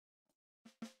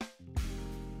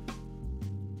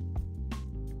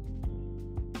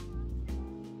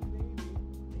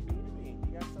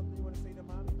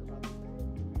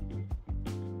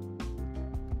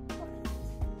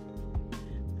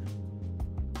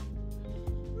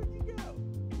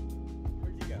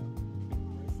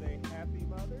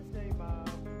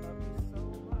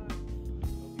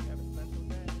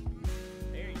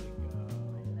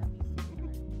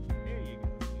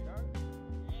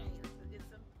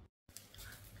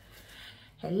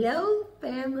Hello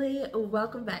family,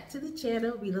 welcome back to the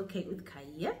channel Relocate with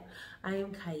Kaia. I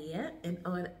am Kaia, and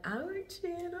on our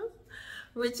channel,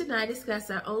 Rich and I discuss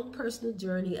our own personal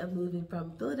journey of moving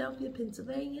from Philadelphia,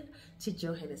 Pennsylvania to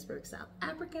Johannesburg, South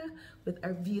Africa with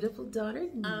our beautiful daughter,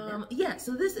 Nina.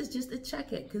 So this is just a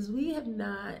check-in because we have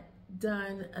not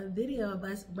done a video of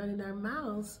us running our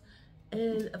mouths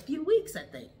in a few weeks, I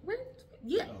think, right?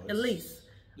 Yeah, at least.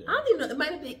 Yeah. I don't even know,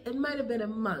 it might have been a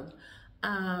month,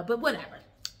 but whatever.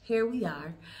 Here we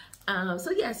are. So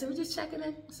we're just checking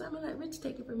in. So I'm gonna let Rich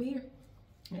take it from here.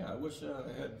 Yeah, I wish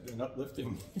I had an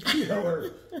uplifting, or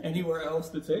anywhere else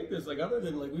to take this. Like, other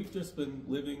than, like, we've just been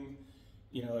living,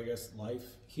 I guess life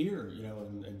here,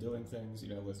 and doing things,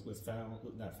 with family,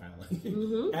 not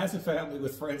family, as a family,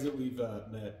 with friends that we've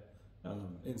met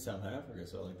in South Africa.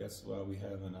 So, like, that's why we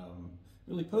haven't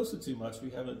really posted too much. We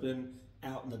haven't been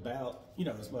out and about,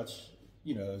 as much,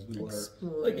 as we were,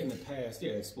 like, in the past.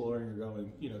 Yeah, exploring or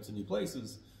going, to new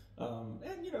places.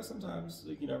 And sometimes,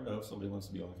 like, you never know if somebody wants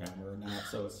to be on camera or not.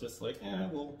 So it's just like,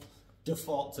 we'll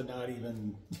default to not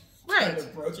even kind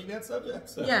of broaching that subject.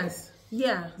 So, yes.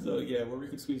 Yeah. So yeah, where we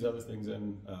could squeeze other things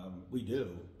in, we do.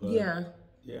 But, yeah.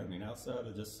 I mean, outside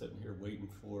of just sitting here waiting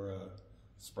for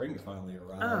spring to finally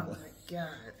arrive. Oh my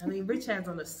God! I mean, Rich has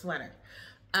on a sweater.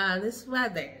 This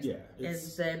weather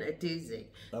has been a doozy.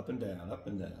 Up and down, up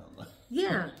and down.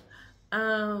 Yeah.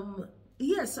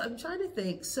 So I'm trying to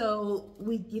think. So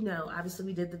we, obviously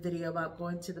we did the video about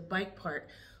going to the bike park,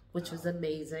 which was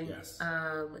amazing. Yes.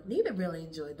 Nina really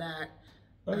enjoyed that.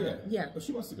 Oh yeah. Yeah. But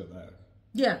she wants to go back.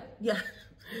 Yeah.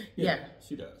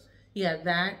 She does. Yeah,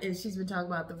 that, and she's been talking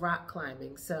about the rock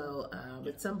climbing. So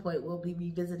at some point we'll be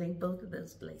revisiting both of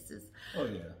those places. Oh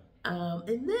yeah.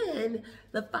 And then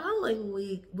the following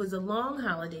week was a long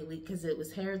holiday week because it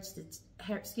was Heritage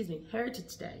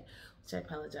Day, which I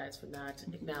apologize for not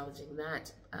acknowledging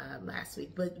that last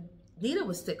week. But Nina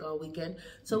was sick all weekend,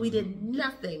 so we did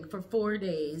nothing for 4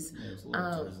 days.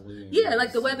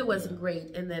 Like the weather wasn't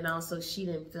great, and then also she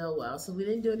didn't feel well, so we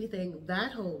didn't do anything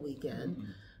that whole weekend.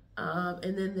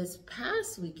 And then this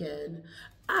past weekend,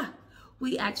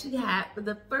 we actually had, for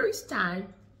the first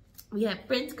time, we had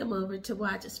friends come over to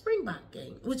watch a Springbok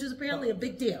game, which was apparently a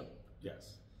big deal.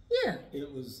 Yes. Yeah.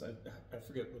 It was, I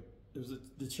forget what, it was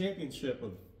the championship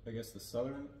of, I guess, the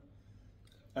Southern,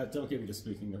 don't get me to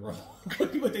speaking the wrong,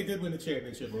 but they did win the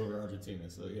championship over Argentina,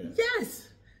 so yeah. Yes.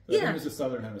 So it was the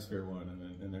Southern Hemisphere one,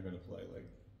 and they're going to play, like,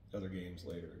 other games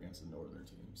later against the Northern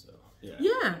team, so yeah.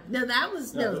 Yeah, no, that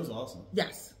was, it was awesome.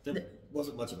 Yes. It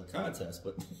wasn't much of a contest,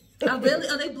 but. Oh, really?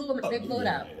 Oh, they blew it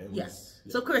out. Yes.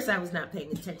 Yeah. So, of course, I was not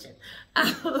paying attention.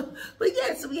 But,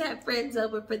 yeah, so we had friends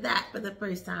over for that for the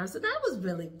first time. So that was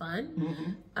really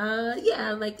fun.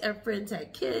 Like our friends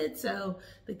had kids. So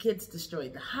the kids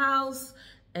destroyed the house.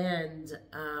 And,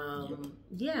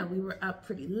 we were up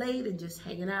pretty late and just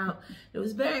hanging out. It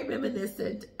was very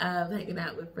reminiscent of hanging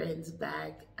out with friends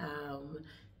back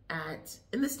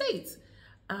in the States.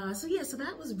 So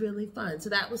that was really fun. So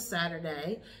that was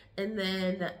Saturday. And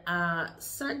then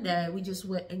Sunday, we just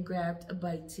went and grabbed a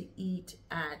bite to eat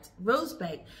at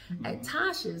Rosebank at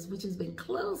Tasha's, which has been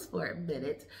closed for a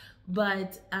minute.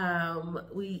 But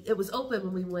it was open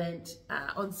when we went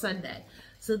on Sunday.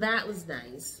 So that was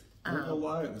nice. I don't know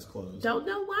why it was closed. Don't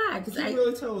know why. Can you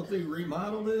really tell if they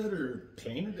remodeled it or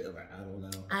painted it? I don't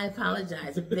know. I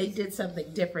apologize if they did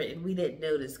something different and we didn't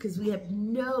notice, because we have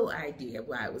no idea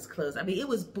why it was closed. I mean, it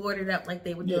was boarded up like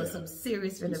they were doing some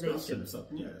serious renovation or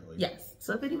something. Yeah. Yes.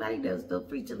 So if anybody knows, feel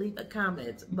free to leave a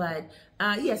comment. But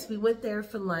yes, we went there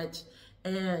for lunch,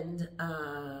 and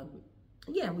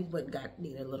we went and got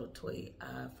Nina a little toy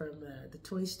from the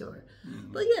toy store.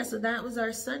 But yeah, so that was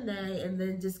our Sunday, and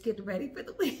then just getting ready for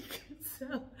the week.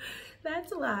 So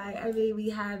that's why, we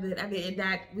haven't, and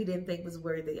that we didn't think was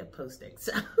worthy of posting.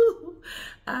 So, so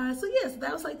that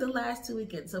was like the last 2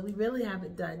 weekends. So we really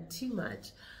haven't done too much.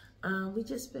 We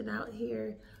just been out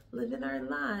here living our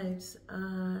lives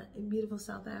in beautiful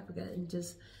South Africa and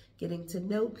just getting to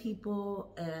know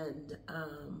people. And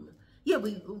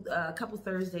we a couple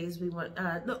Thursdays we went.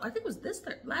 No, I think it was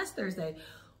last Thursday.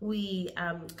 We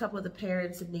a couple of the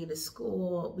parents in Nina's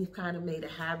school, we've kind of made a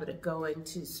habit of going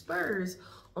to Spurs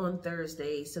on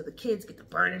Thursday, so the kids get to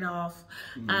burn it off,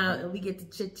 and we get to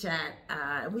chit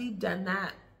chat. We've done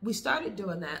that. We started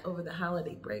doing that over the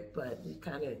holiday break, but we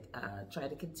kind of try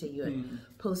to continue it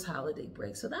post-holiday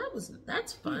break. So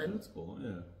that's fun. Yeah, that's cool.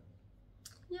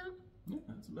 Yeah,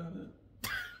 that's about it.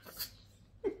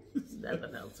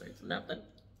 Nothing else, Rich. Nothing.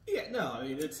 Yeah, no,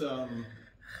 it's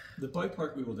the bike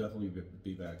park we will definitely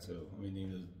be back to.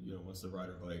 Nina, wants to ride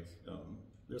her bike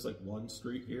there's like one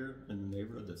street here in the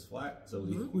neighborhood that's flat, so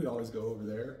we always go over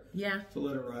there. Yeah. To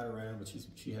let her ride around, but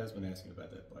she has been asking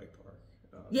about that bike park.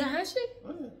 Yeah, has she?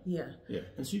 Oh yeah. Yeah. Yeah,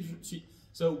 and she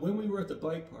so when we were at the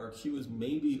bike park, she was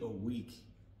maybe a week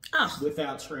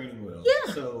without training wheels.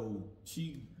 Yeah. So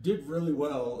she did really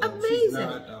well. Amazing. She's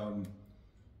not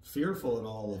fearful at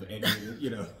all of any,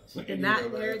 any not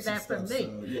of the heard that from me.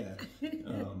 So, yeah.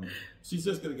 She's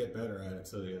just going to get better at it.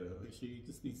 So she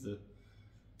just needs to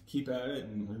keep at it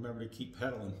and remember to keep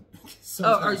pedaling.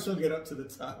 Sometimes she'll get up to the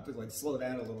top and like slow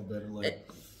down a little bit and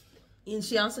and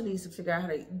she also needs to figure out how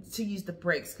to use the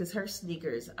brakes because her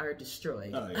sneakers are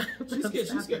destroyed. Oh, yeah.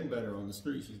 She's getting better on the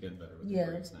street. She's getting better with the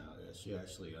brakes now. Yeah, she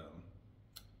actually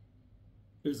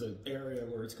there's an area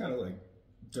where it's kind of like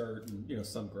dirt and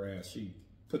some grass. She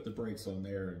put the brakes on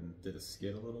there and did a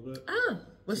skid a little bit. Oh,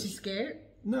 was she scared?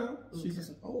 No, she's just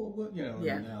like, what, Yeah.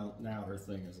 And now her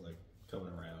thing is like coming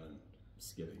around and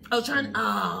skidding. Oh,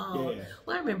 yeah.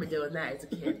 Well, I remember doing that as a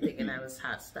kid, thinking I was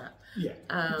hot stuff. Yeah.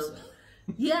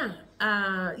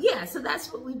 Yeah, so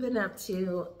that's what we've been up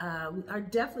to. We are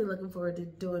definitely looking forward to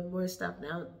doing more stuff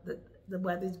now that the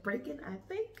weather's breaking, I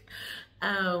think.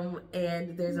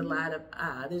 And there's a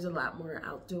lot more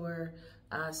outdoor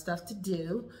stuff to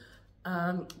do.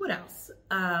 What else?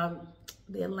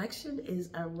 The election is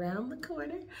around the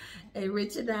corner, and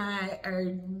Rich and I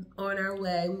are on our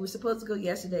way. We were supposed to go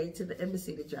yesterday to the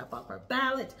embassy to drop off our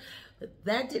ballot, but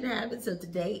that didn't happen. So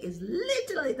today is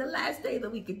literally the last day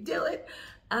that we could do it.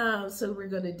 So we're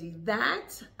going to do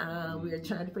that. We are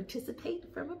trying to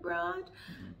participate from abroad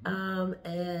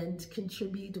and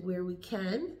contribute where we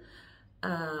can.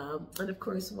 And of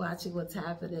course, watching what's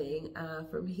happening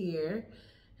from here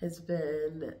has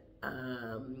been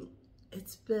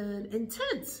it's been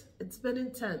intense. It's been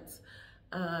intense.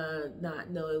 Not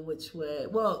knowing which way.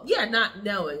 Well, yeah, not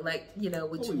knowing, which way. You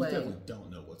definitely don't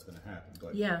know what's going to happen.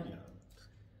 But,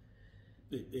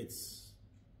 it's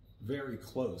very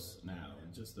close now.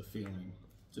 And just the feeling,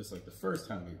 just like the first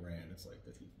time we ran, it's like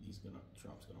that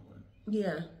Trump's going to win.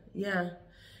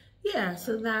 Yeah.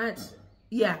 So that,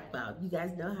 well, you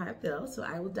guys know how I feel, so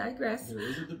I will digress. There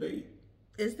is a debate.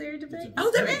 Is there a debate? Oh,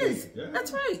 there is. Yeah.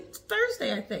 That's right. It's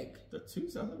Thursday, I think.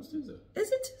 Tuesday? I thought it was Tuesday. Is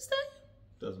it Tuesday?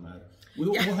 Doesn't matter.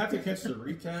 We'll have to catch the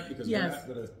recap because we're not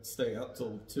going to stay up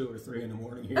till 2 or 3 in the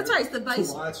morning here. That's right. It's the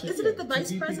vice. Isn't it the vice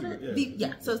TVP,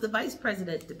 president? So it's the vice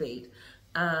president debate.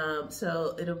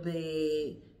 So it'll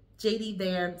be J.D.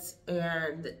 Vance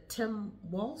and Tim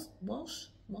Walsh.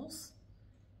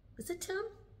 Is it Tim?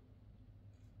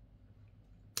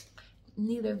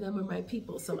 Neither of them are my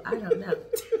people, so I don't know.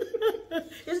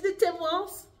 Is it Tim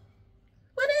Walsh?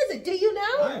 What is it? Do you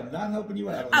know? I am not helping you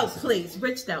out. Oh, please.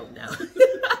 Rich don't know.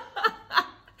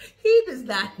 He does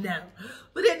not know.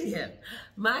 But anyhow,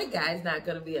 my guy's not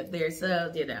going to be up there,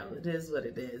 so, it is what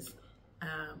it is.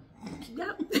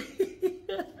 Yep.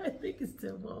 I think it's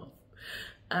Tim Walsh.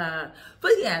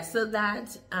 But yeah, so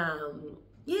that,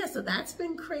 so that's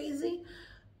been crazy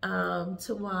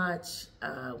to watch.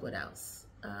 What else?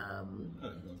 I'm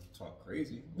going to talk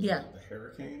crazy. The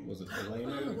hurricane? Was it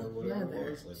Helena or whatever it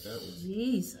was? Like that was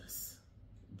Jesus.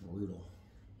 Brutal.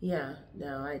 Yeah,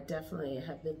 no, I definitely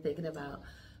have been thinking about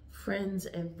friends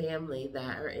and family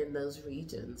that are in those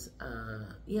regions.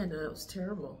 It was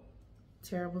terrible.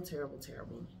 Terrible.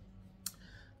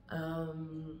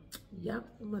 Yep,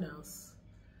 what else?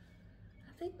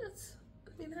 That's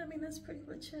pretty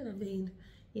much it.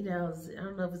 I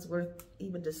don't know if it's worth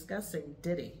even discussing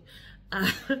Diddy.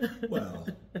 Well,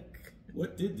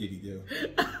 what did Diddy do?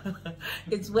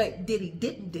 It's what Diddy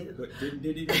didn't do. What didn't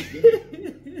Diddy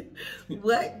do?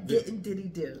 What didn't Diddy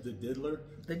do? The diddler?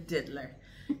 The diddler.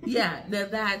 Yeah, no,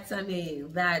 it's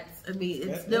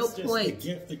no just point. The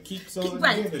gift that keeps on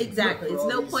right, giving. exactly. It's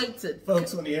no point to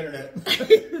folks on the internet.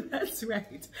 That's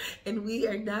right. And we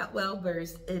are not well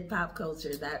versed in pop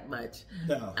culture that much.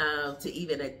 No. To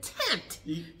even attempt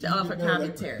to offer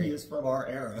commentary. He is from our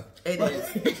era. It is.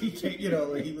 He can't, he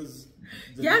was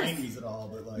the 90s and all,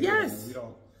 but we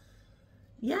don't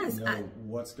know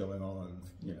what's going on,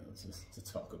 just to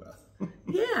talk about.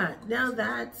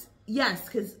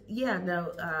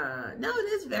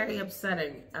 It is very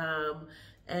upsetting.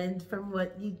 And from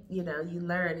what you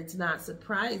learn, it's not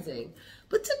surprising.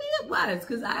 But to me it was,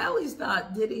 because I always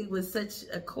thought Diddy was such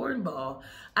a cornball.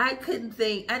 I didn't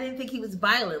think he was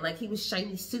violent, like he was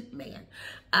Shiny Suit Man.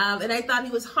 And I thought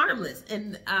he was harmless.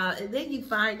 And then you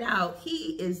find out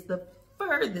he is the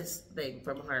furthest thing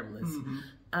from harmless.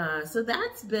 Mm-hmm. So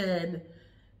that's been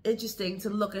interesting to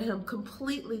look at him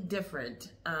completely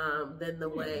different than the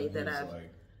way that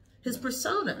his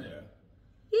persona.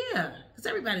 Yeah, because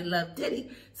everybody loved Diddy.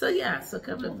 So yeah, so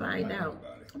come to find out.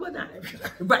 Everybody. Well, not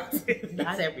everybody. Right.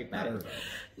 Not everybody.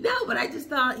 No, but I just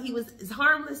thought he was as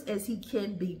harmless as he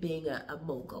can be being a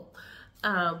mogul.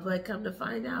 But come to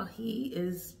find out, he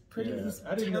is pretty. Yeah, He's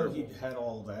I didn't terrible. know he had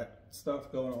all that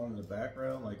stuff going on in the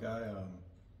background. Like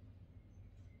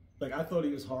I thought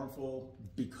he was harmful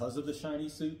because of the shiny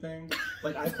suit thing.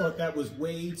 Like I thought that was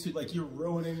way too, like you're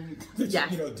ruining,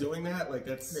 Yes. you know, doing that. Like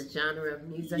that's The genre of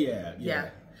music.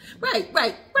 Yeah. Right.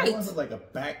 It wasn't like a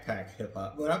backpack hip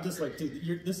hop, but I'm just like, dude,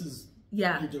 you're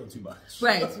doing too much.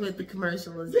 Right, with the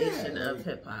commercialization of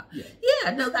hip hop.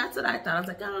 Yeah, no, that's what I thought. I was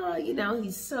like, oh, you know,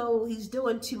 he's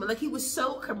doing too much. Like he was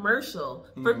so commercial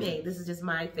for me. This is just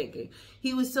my thinking.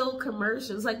 He was so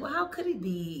commercial. It's like, well, how could he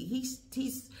be? He's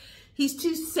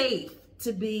too safe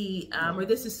to be, or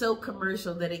this is so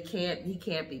commercial that he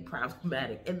can't be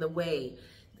problematic in the way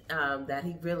that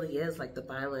he really is, like the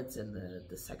violence and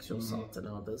the sexual assault and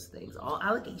all those things, all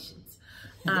allegations.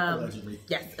 Allegedly.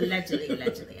 Yes, allegedly.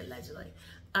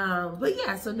 But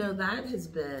yeah, so no, that has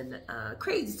been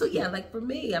crazy. So yeah, like for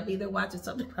me, I'm either watching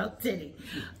something about Diddy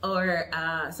or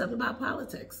something about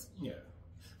politics. Yeah.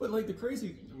 But like not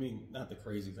the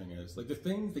crazy thing is, like the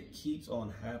thing that keeps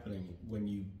on happening when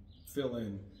you fill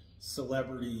in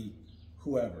celebrity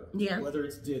whoever, whether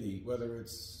it's Diddy, whether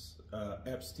it's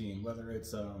Epstein, whether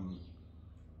it's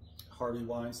Harvey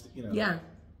Weinstein, you know,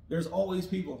 there's always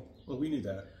people. Well, we knew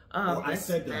that. Or I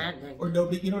said that, or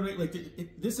nobody. You know what I mean? Like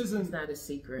this isn't. It's not a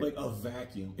secret. Like a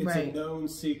vacuum. It's a known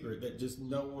secret that just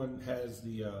no one has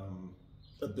the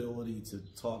ability to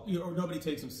talk. You know, or nobody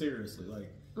takes them seriously.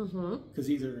 Like because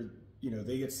either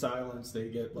they get silenced, they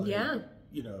get like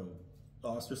you know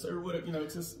ostracized or whatever. You know,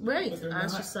 it's just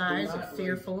ostracized, or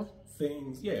fearful. Like,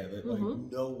 things, that like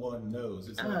no one knows.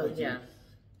 It's not like you're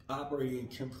operating in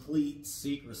complete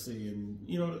secrecy, and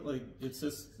like it's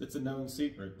a known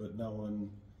secret, but no one.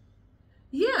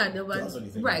 Yeah, no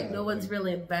one's no one's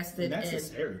really invested. And that's the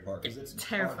scary part, because it's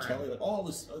terrifying. Kelly, like all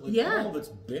this, all that's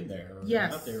been there, or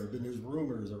out there, been there's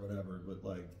rumors or whatever, but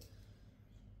like,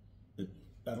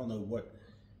 I don't know what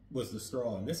was the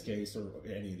straw in this case, or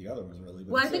any of the other ones really.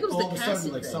 But well, I think it was the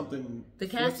casting like thing. Something. The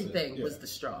casting thing was the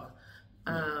straw.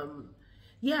 But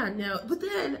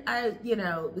then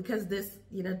because this,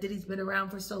 Diddy's been around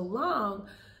for so long.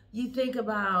 You think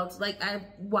about, like, I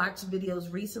watched videos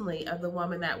recently of the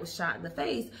woman that was shot in the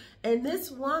face. And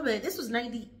this woman, this was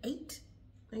 98,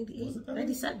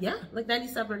 97, like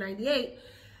 97 or 98.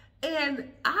 And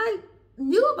I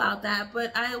knew about that,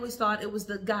 but I always thought it was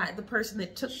the person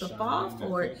that took the fall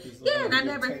for it. Yeah, and I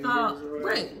never thought,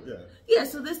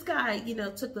 so this guy,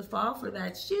 took the fall for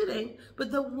that shooting. But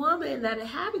the woman that it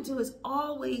happened to has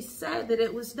always said that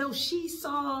it was, no, she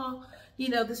saw,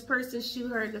 this person shoot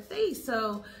her in the face.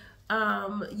 So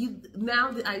now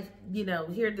that I,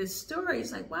 hear this story,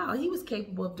 it's like, wow, he was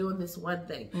capable of doing this one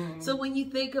thing. So when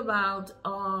you think about,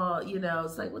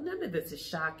 it's like, well, none of this is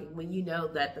shocking when you know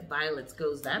that the violence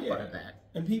goes that far back.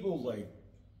 And people like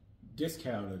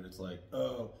discount it. It's like,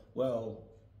 oh, well,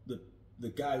 the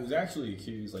guy who's actually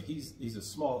accused, like he's a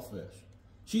small fish.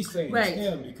 She's saying it's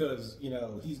him because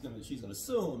she's gonna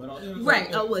sue him and all.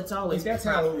 It's always like, that's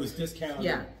how it was discounted.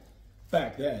 Yeah.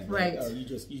 Back then, you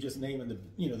just naming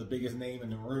the biggest name in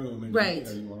the room, and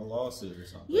you want a lawsuit or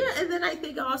something. Yeah, and then I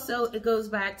think also it goes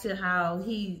back to how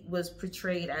he was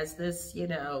portrayed as this,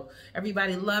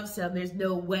 everybody loves him. There's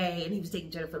no way, and he was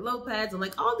taking Jennifer Lopez and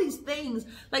like all these things.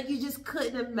 Like you just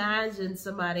couldn't imagine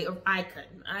somebody, or I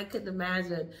couldn't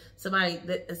imagine somebody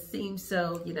that seems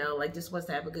so, like just wants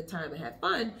to have a good time and have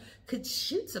fun, could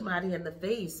shoot somebody in the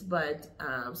face. But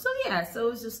so it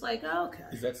was just like, okay.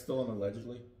 Is that still an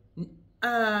allegedly?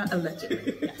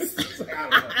 Allegedly, yes.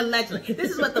 Allegedly.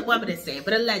 This is what the woman is saying,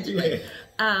 but allegedly.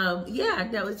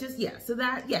 It's just, so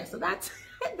that's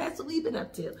that's what we've been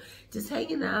up to. Just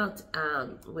hanging out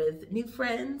with new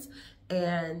friends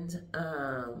and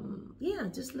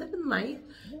just living life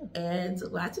and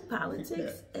watching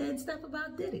politics and stuff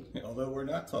about Diddy. Although we're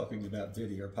not talking about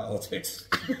Diddy or politics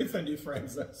with the new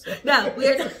friends. So. No,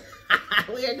 we're not.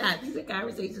 We're not. These are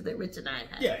conversations that Rich and I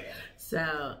had. Yeah.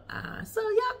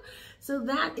 So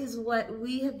that is what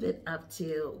we have been up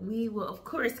to. We will, of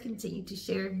course, continue to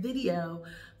share video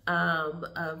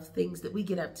of things that we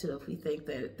get up to if we think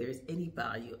that there's any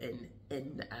value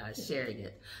in sharing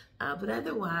it. But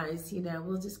otherwise,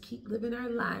 we'll just keep living our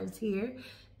lives here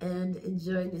and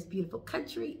enjoying this beautiful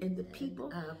country and the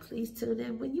people. Please tune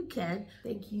in when you can.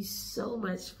 Thank you so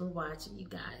much for watching, you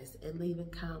guys, and leaving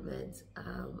comments.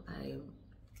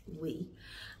 We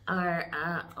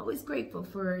are always grateful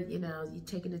for, you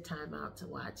taking the time out to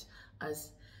watch us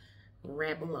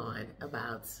ramble on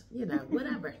about,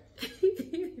 whatever.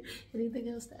 Anything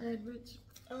else to add, Rich?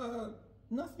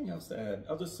 Nothing else to add.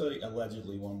 I'll just say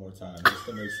allegedly one more time, just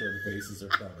to make sure the bases are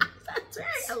covered. That's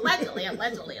right. Allegedly.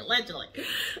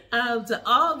 To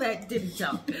all that didn't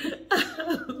talk.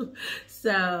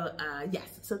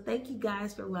 Yes. So thank you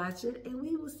guys for watching, and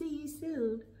we will see you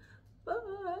soon.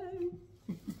 Bye.